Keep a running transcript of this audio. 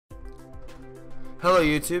Hello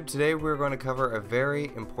YouTube, today we're going to cover a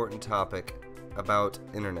very important topic about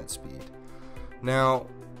internet speed. Now,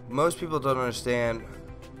 most people don't understand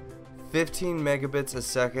 15 megabits a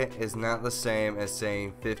second is not the same as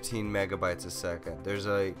saying 15 megabytes a second. There's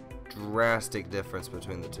a drastic difference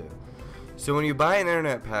between the two. So when you buy an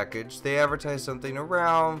internet package, they advertise something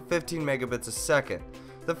around 15 megabits a second.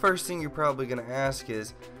 The first thing you're probably going to ask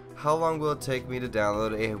is, how long will it take me to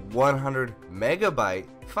download a 100 megabyte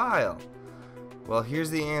file? Well, here's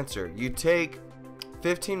the answer. You take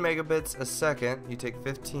 15 megabits a second, you take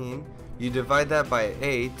 15, you divide that by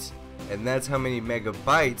 8, and that's how many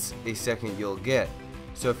megabytes a second you'll get.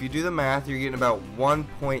 So if you do the math, you're getting about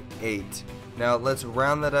 1.8. Now let's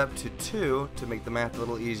round that up to 2 to make the math a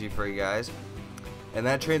little easy for you guys. And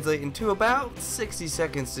that translates into about 60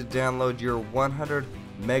 seconds to download your 100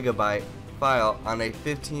 megabyte file on a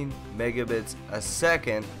 15 megabits a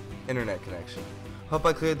second internet connection. Hope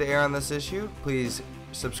I cleared the air on this issue. Please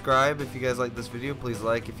subscribe if you guys like this video. Please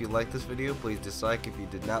like if you like this video. Please dislike if you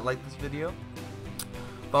did not like this video.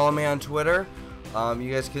 Follow me on Twitter.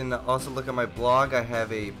 You guys can also look at my blog. I have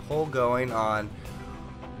a poll going on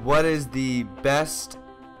what is the best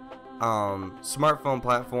smartphone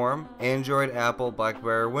platform: Android, Apple,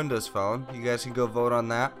 BlackBerry, or Windows Phone. You guys can go vote on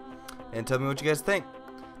that and tell me what you guys think.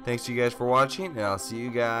 Thanks to you guys for watching, and I'll see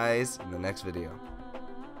you guys in the next video.